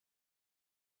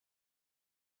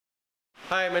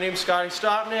Hi, my name is Scotty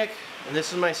Stopnik, and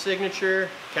this is my signature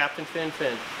Captain Fin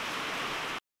fin.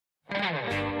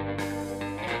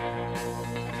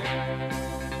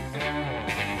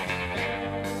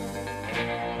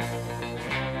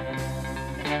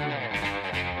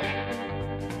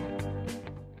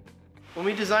 When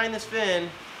we designed this fin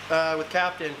with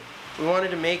Captain, we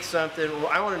wanted to make something,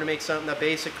 well, I wanted to make something that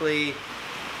basically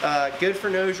good for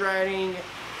nose riding,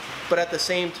 but at the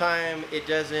same time it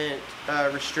doesn't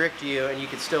restrict you, and you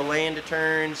can still lay into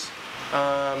turns,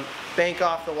 bank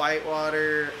off the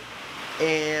whitewater,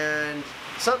 and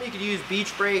something you could use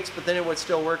beach breaks, but then it would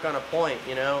still work on a point,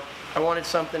 you know? I wanted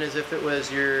something as if it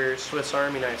was your Swiss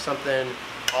Army knife, something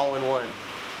all in one.